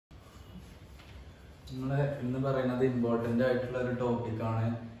നമ്മള് ഇന്ന് പറയുന്നത് ഇമ്പോർട്ടന്റ് ആയിട്ടുള്ള ഒരു ടോപ്പിക്കാണ്.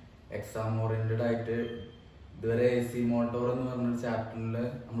 എക്സാം ഓറിയന്റഡ് ആയിട്ട് ഇതുവരെ AC മോട്ടോർ എന്ന് പറഞ്ഞൊരു ചാപ്റ്ററിൽ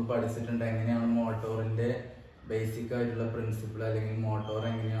നമ്മൾ പഠിച്ചിട്ടുണ്ട് എങ്ങനെയാണ് മോട്ടോറിന്റെ ബേസിക് ആയിട്ടുള്ള പ്രിൻസിപ്പിൾ അല്ലെങ്കിൽ മോട്ടോർ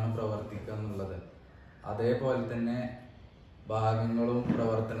എങ്ങനെയാണ് പ്രവർത്തിക്കുക എന്നുള്ളത്. അതേപോലെ തന്നെ ഭാഗങ്ങളും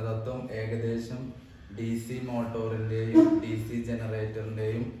പ്രവർത്തന തത്വം ഏകദേശം DC മോട്ടോറിന്റെയും DC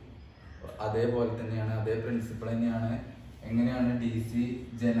ജനറേറ്ററിന്റെയും അതേപോലെ തന്നെയാണ്, അതേ പ്രിൻസിപ്പിൾ തന്നെയാണ്. എങ്ങനെയാണ് DC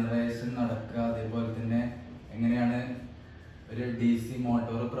ജനറേഷൻ നടക്കുക, അതേപോലെ തന്നെ എങ്ങനെയാണ് ഒരു DC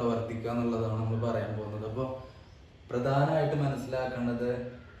മോട്ടോർ പ്രവർത്തിക്കുക എന്നുള്ളതാണ് നമ്മൾ പറയാൻ പോകുന്നത്. അപ്പോൾ പ്രധാനമായിട്ട് മനസ്സിലാക്കേണ്ടത്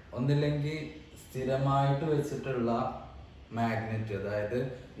ഒന്നില്ലെങ്കിൽ സ്ഥിരമായിട്ട് വെച്ചിട്ടുള്ള മാഗ്നറ്റ്, അതായത്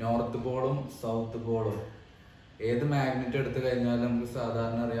നോർത്ത് പോളും സൗത്ത് പോളും. ഏത് മാഗ്നറ്റ് എടുത്തു കഴിഞ്ഞാലും നമുക്ക്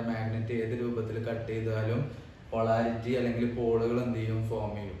സാധാരണ അറിയാം, മാഗ്നറ്റ് ഏത് രൂപത്തിൽ കട്ട് ചെയ്താലും പൊളാരിറ്റി അല്ലെങ്കിൽ പോളുകൾ എന്ത് ചെയ്യും,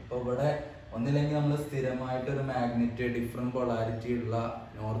 ഫോം ചെയ്യും. അപ്പോൾ ഇവിടെ ഒന്നില്ലെങ്കിൽ നമ്മൾ സ്ഥിരമായിട്ട് ഒരു മാഗ്നറ്റ് ഡിഫറെന്റ് പൊളാരിറ്റി ഉള്ള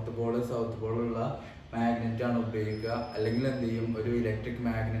നോർത്ത് പോള് സൗത്ത് പോളുള്ള മാഗ്നറ്റ് ആണ് ഉപയോഗിക്കുക, അല്ലെങ്കിൽ എന്ത് ചെയ്യും, ഒരു ഇലക്ട്രിക്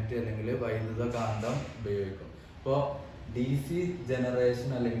മാഗ്നറ്റ് അല്ലെങ്കിൽ വൈദ്യുത കാന്തം ഉപയോഗിക്കും. അപ്പോൾ DC ജനറേഷൻ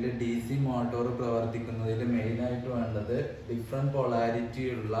അല്ലെങ്കിൽ DC മോട്ടോർ പ്രവർത്തിക്കുന്നതിൽ മെയിൻ ആയിട്ട് വേണ്ടത് ഡിഫറെന്റ് പൊളാരിറ്റി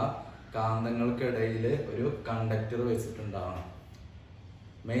ഉള്ള കാന്തങ്ങൾക്കിടയിൽ ഒരു കണ്ടക്ടർ വെച്ചിട്ടുണ്ടാവണം.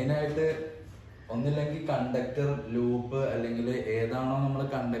 മെയിനായിട്ട് ഒന്നില്ലെങ്കിൽ കണ്ടക്ടർ ലൂപ്പ്, അല്ലെങ്കിൽ ഏതാണോ നമ്മൾ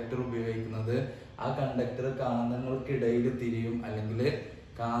കണ്ടക്ടർ ഉപയോഗിക്കുന്നത് ആ കണ്ടക്ടർ കാന്തങ്ങൾക്കിടയിൽ തിരിയും, അല്ലെങ്കിൽ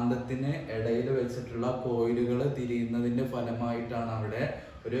കാന്തത്തിന് ഇടയിൽ വെച്ചിട്ടുള്ള കോയിലുകൾ തിരിയുന്നതിന്റെ ഫലമായിട്ടാണ് അവിടെ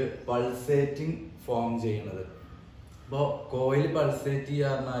ഒരു പൾസേറ്റിംഗ് ഫോം ചെയ്യുന്നത്. അപ്പോൾ കോയിൽ പൾസേറ്റ്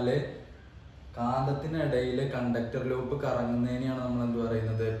ചെയ്യാറിഞ്ഞാല് കാന്തത്തിനിടയിൽ കണ്ടക്ടർ ലൂപ്പ് കറങ്ങുന്നതിനെയാണ് നമ്മൾ എന്ത്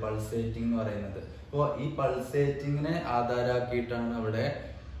പറയുന്നത്, പൾസേറ്റിംഗ് എന്ന് പറയുന്നത്. അപ്പോൾ ഈ പൾസേറ്റിങ്ങിനെ ആധാരമാക്കിയിട്ടാണ് അവിടെ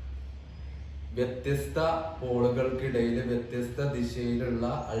വ്യത്യസ്ത പോളുകൾക്കിടയിൽ വ്യത്യസ്ത ദിശയിലുള്ള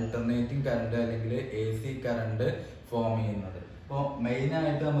അൾട്ടർനേറ്റിംഗ് കറണ്ട് അല്ലെങ്കിൽ AC കറണ്ട് ഫോം ചെയ്യുന്നത്. അപ്പോൾ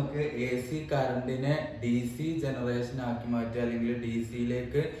മെയിനായിട്ട് നമുക്ക് AC കറണ്ടിനെ DC ജനറേഷൻ ആക്കി മാറ്റുക അല്ലെങ്കിൽ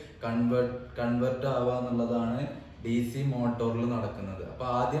DCയിലേക്ക് കൺവേർട്ട് ആവുക എന്നുള്ളതാണ് DC മോട്ടോറിൽ നടക്കുന്നത്. അപ്പൊ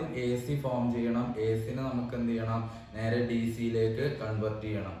ആദ്യം AC ഫോം ചെയ്യണം, ACനെ നമുക്ക് എന്ത് ചെയ്യണം, നേരെ DCയിലേക്ക് കൺവേർട്ട്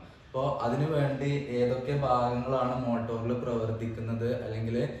ചെയ്യണം. അപ്പോൾ അതിനു വേണ്ടി ഏതൊക്കെ ഭാഗങ്ങളാണ് മോട്ടോറിൽ പ്രവർത്തിക്കുന്നത്,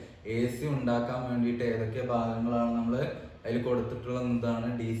 അല്ലെങ്കിൽ AC ഉണ്ടാക്കാൻ വേണ്ടിയിട്ട് ഏതൊക്കെ ഭാഗങ്ങളാണ് നമ്മൾ അതിൽ കൊടുത്തിട്ടുള്ളതാണ്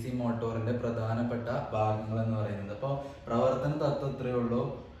DC മോട്ടോറിന്റെ പ്രധാനപ്പെട്ട ഭാഗങ്ങൾ എന്ന് പറയുന്നത്. അപ്പോൾ പ്രവർത്തന തത്വം ഇത്രയേ ഉള്ളൂ.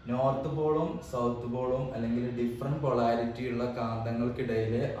 നോർത്ത് പോളും സൗത്ത് പോളും അല്ലെങ്കിൽ ഡിഫറെന്റ് പൊളാരിറ്റി ഉള്ള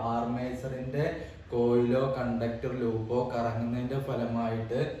കാന്തങ്ങൾക്കിടയിൽ ആർമേച്ചറിന്റെ കോയിലോ കണ്ടക്ടർ ലൂപ്പോ കറങ്ങുന്നതിന്റെ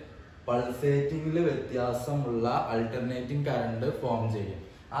ഫലമായിട്ട് പൾസേറ്റിംഗിൽ വ്യത്യാസമുള്ള അൾട്ടർനേറ്റിംഗ് കറണ്ട് ഫോം ചെയ്യും.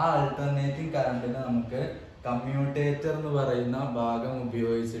 ആ അൾട്ടർനേറ്റിംഗ് കറണ്ടിനെ നമുക്ക് കമ്മ്യൂട്ടേറ്റർ എന്ന് പറയുന്ന ഭാഗം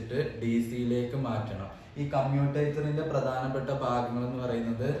ഉപയോഗിച്ചിട്ട് DCയിലേക്ക് മാറ്റണം. ഈ കമ്മ്യൂട്ടേറ്ററിന്റെ പ്രധാനപ്പെട്ട ഭാഗങ്ങൾ എന്ന്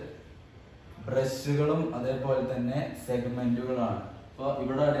പറയുന്നത് ബ്രഷുകളും അതേപോലെ തന്നെ സെഗ്മെന്റുകളാണ്. അപ്പോൾ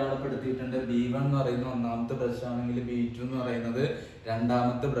ഇവിടെ അടയാളപ്പെടുത്തിയിട്ടുണ്ട് B1 എന്ന് പറയുന്ന ഒന്നാമത്തെ ബ്രഷ് ആണെങ്കിൽ B2 എന്ന് പറയുന്നത്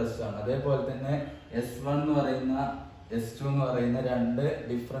രണ്ടാമത്തെ ബ്രഷ് ആണ്. അതേപോലെ തന്നെ S1 എന്ന് പറയുന്ന S2 എന്ന് പറയുന്ന രണ്ട്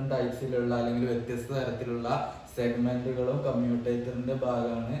ഡിഫറെന്റ് ടൈപ്സിലുള്ള അല്ലെങ്കിൽ വ്യത്യസ്ത തരത്തിലുള്ള സെഗ്മെന്റുകളും കമ്മ്യൂട്ടേറ്ററിന്റെ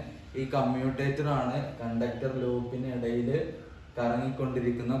ഭാഗമാണ്. ഈ കമ്മ്യൂട്ടേറ്റർ ആണ് കണ്ടക്ടർ ലൂപ്പിനിടയിൽ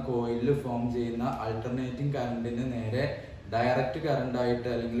കറങ്ങിക്കൊണ്ടിരിക്കുന്ന കോയിലിൽ ഫോം ചെയ്യുന്ന അൾട്ടർനേറ്റിംഗ് കറണ്ടിന് നേരെ ഡയറക്റ്റ് കറണ്ട് ആയിട്ട്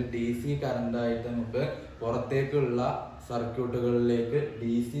അല്ലെങ്കിൽ DC കറണ്ട് ആയിട്ട് നമുക്ക് പുറത്തേക്കുള്ള സർക്യൂട്ടുകളിലേക്ക്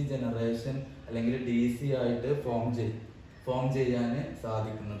DC ജനറേഷൻ അല്ലെങ്കിൽ DC ആയിട്ട് ഫോം ചെയ്യാൻ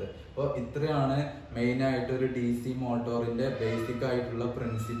സാധിക്കുന്നത്. അപ്പോൾ ഇത്രയാണ് മെയിൻ ആയിട്ട് ഒരു DC മോട്ടോറിന്റെ ബേസിക് ആയിട്ടുള്ള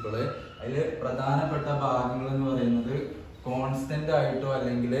പ്രിൻസിപ്പിള്. അതിൽ പ്രധാനപ്പെട്ട ഭാഗങ്ങൾ എന്ന് പറയുന്നത് കോൺസ്റ്റന്റ് ആയിട്ടോ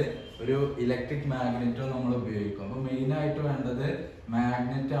അല്ലെങ്കിൽ ഒരു ഇലക്ട്രിക് മാഗ്നറ്റോ നമ്മൾ ഉപയോഗിക്കും. അപ്പോൾ മെയിൻ ആയിട്ട് വേണ്ടത്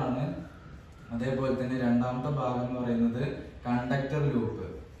മാഗ്നറ്റ് ആണ്. അതേപോലെ തന്നെ രണ്ടാമത്തെ ഭാഗം എന്ന് പറയുന്നത് കണ്ടക്ടർ ലൂപ്പ്.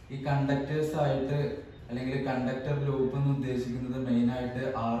 ഈ കണ്ടക്ടേഴ്സ് ആയിട്ട് അല്ലെങ്കിൽ കണ്ടക്ടർ ലൂപ്പ് എന്ന് ഉദ്ദേശിക്കുന്നത് മെയിൻ ആയിട്ട്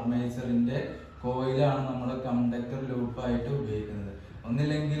ആർമേച്ചറിന്റെ കോയിലാണ് നമ്മൾ കണ്ടക്ടർ ലൂപ്പായിട്ട് ഉപയോഗിക്കുന്നത്.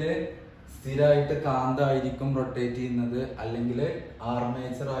 ഒന്നില്ലെങ്കിൽ സ്ഥിരമായിട്ട് കാന്തമായിരിക്കും റൊട്ടേറ്റ് ചെയ്യുന്നത്, അല്ലെങ്കിൽ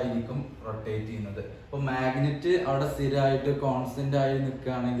ആർമേച്ചർ ആയിരിക്കും റൊട്ടേറ്റ് ചെയ്യുന്നത്. അപ്പൊ മാഗ്നറ്റ് അവിടെ സ്ഥിരമായിട്ട് കോൺസ്റ്റന്റ് ആയി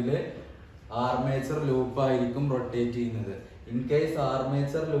നിൽക്കുകയാണെങ്കിൽ ആർമേച്ചർ ലൂപ്പായിരിക്കും റൊട്ടേറ്റ് ചെയ്യുന്നത്. ഇൻ കേസ്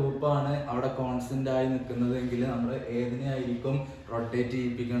ആർമേച്ചർ ലൂപ്പാണ് അവിടെ കോൺസ്റ്റന്റ് ആയി നിൽക്കുന്നതെങ്കിൽ നമ്മൾ ഏതിനെ ആയിരിക്കും റൊട്ടേറ്റ്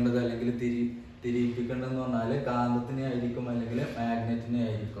ചെയ്യിപ്പിക്കേണ്ടത് അല്ലെങ്കിൽ തിരിയിപ്പിക്കേണ്ടതെന്ന് പറഞ്ഞാൽ കാന്തത്തിനെ ആയിരിക്കും അല്ലെങ്കിൽ മാഗ്നറ്റിനെ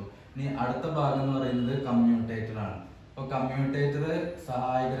ആയിരിക്കും. ഇനി അടുത്ത ഭാഗം എന്ന് പറയുന്നത് കമ്മ്യൂട്ടേറ്റർ ആണ്. അപ്പൊ കമ്മ്യൂട്ടേറ്റർ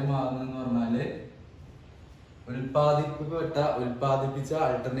സഹായകരമാകുന്നതെന്ന് പറഞ്ഞാല് ഉൽപ്പാദിപ്പിച്ച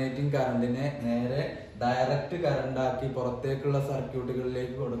അൾട്ടർനേറ്റിംഗ് കറണ്ടിനെ നേരെ ഡയറക്റ്റ് കറണ്ട് ആക്കി പുറത്തേക്കുള്ള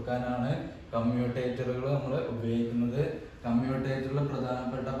സർക്യൂട്ടുകളിലേക്ക് കൊടുക്കാനാണ് കമ്മ്യൂട്ടേറ്ററുകൾ നമ്മൾ ഉപയോഗിക്കുന്നത്. കമ്മ്യൂട്ടേറ്ററിലെ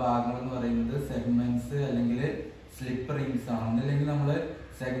പ്രധാനപ്പെട്ട ഭാഗങ്ങൾ എന്ന് പറയുന്നത് സെഗ്മെന്റ്സ് അല്ലെങ്കിൽ സ്ലിപ്പ് റിങ്സ് ആണ്. ഒന്നില്ലെങ്കിൽ നമ്മൾ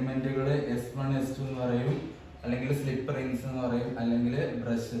സെഗ്മെന്റുകൾ S1 S2 എന്ന് പറയും, അല്ലെങ്കിൽ സ്ലിപ്പ് റിങ്സ് എന്ന് പറയും, അല്ലെങ്കിൽ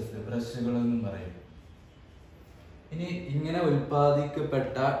ബ്രഷുകൾ എന്നും പറയും. ഇനി ഇങ്ങനെ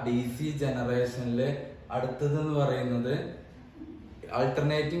ഉൽപ്പാദിക്കപ്പെട്ട DC ജനറേഷനിൽ അടുത്തത് എന്ന് പറയുന്നത്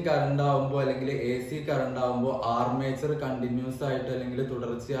ആൾട്ടർനേറ്റിംഗ് കറണ്ട് ആവുമ്പോൾ അല്ലെങ്കിൽ AC കറണ്ട് ആവുമ്പോൾ ആർമേച്ചർ കണ്ടിന്യൂസ് ആയിട്ട് അല്ലെങ്കിൽ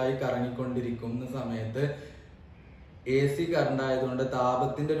തുടർച്ചയായി കറങ്ങിക്കൊണ്ടിരിക്കുന്ന സമയത്ത് AC കറണ്ട് ആയതുകൊണ്ട്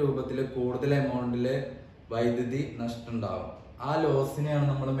താപത്തിന്റെ രൂപത്തിൽ കൂടുതൽ എമൗണ്ടില് വൈദ്യുതി നഷ്ടം ഉണ്ടാവും. ആ ലോസിനെയാണ്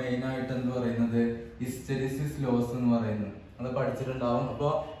നമ്മൾ മെയിൻ ആയിട്ട് എന്ത് പറയുന്നത്, ഹിസ്റ്റെറിസിസ് ലോസ് എന്ന് പറയുന്നത്. അത് പഠിച്ചിട്ടുണ്ടാവും.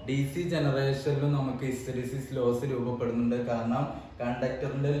 അപ്പോൾ DC ജനറേഷനിലും നമുക്ക് ഹിസ്റ്റെറിസിസ് ലോസ് രൂപപ്പെടുന്നുണ്ട്. കാരണം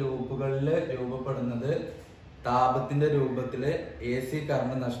കണ്ടക്ടറിന്റെ ലൂപ്പുകളിൽ രൂപപ്പെടുന്നത് താപത്തിന്റെ രൂപത്തിൽ AC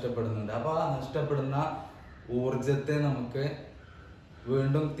കറണ്ട് നഷ്ടപ്പെടുന്നുണ്ട്. അപ്പൊ ആ നഷ്ടപ്പെടുന്ന ഊർജത്തെ നമുക്ക്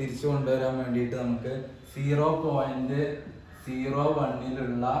വീണ്ടും തിരിച്ചു കൊണ്ടുവരാൻ വേണ്ടിയിട്ട് നമുക്ക്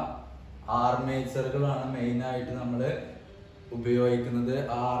 0.01 ആർമേച്ചറുകളാണ് മെയിൻ ആയിട്ട് നമ്മൾ ഉപയോഗിക്കുന്നത്.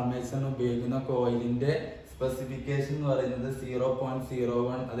 ആ ആർമേച്ചറിന് ഉപയോഗിക്കുന്ന കോയിലിന്റെ സ്പെസിഫിക്കേഷൻ എന്ന് പറയുന്നത്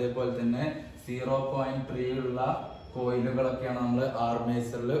 0.01, അതേപോലെ തന്നെ 0.3 കോയിലുകളൊക്കെയാണ് നമ്മൾ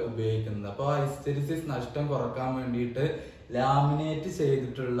ആർമേച്ചറിൽ ഉപയോഗിക്കുന്നത്. അപ്പോൾ ആ ഹിസ്റ്റെറിസിസ് നഷ്ടം കുറക്കാൻ വേണ്ടിയിട്ട് ലാമിനേറ്റ്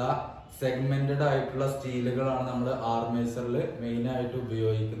ചെയ്തിട്ടുള്ള സെഗ്മെന്റഡ് ആയിട്ടുള്ള സ്റ്റീലുകളാണ് നമ്മൾ ആർമേച്ചറിൽ മെയിൻ ആയിട്ട്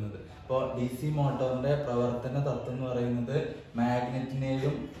ഉപയോഗിക്കുന്നത്. അപ്പോൾ DC മോട്ടോറിന്റെ പ്രവർത്തന തത്വം എന്ന് പറയുന്നത്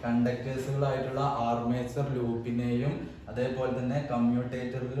മാഗ്നറ്റിനെയും കണ്ടക്ടേഴ്സുകളായിട്ടുള്ള ആർമേച്ചർ ലൂപ്പിനെയും അതേപോലെ തന്നെ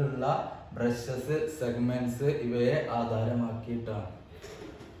കമ്മ്യൂട്ടേറ്ററിലുള്ള ബ്രഷസ്, സെഗ്മെന്റ്സ് ഇവയെ ആധാരമാക്കിയിട്ടാണ്.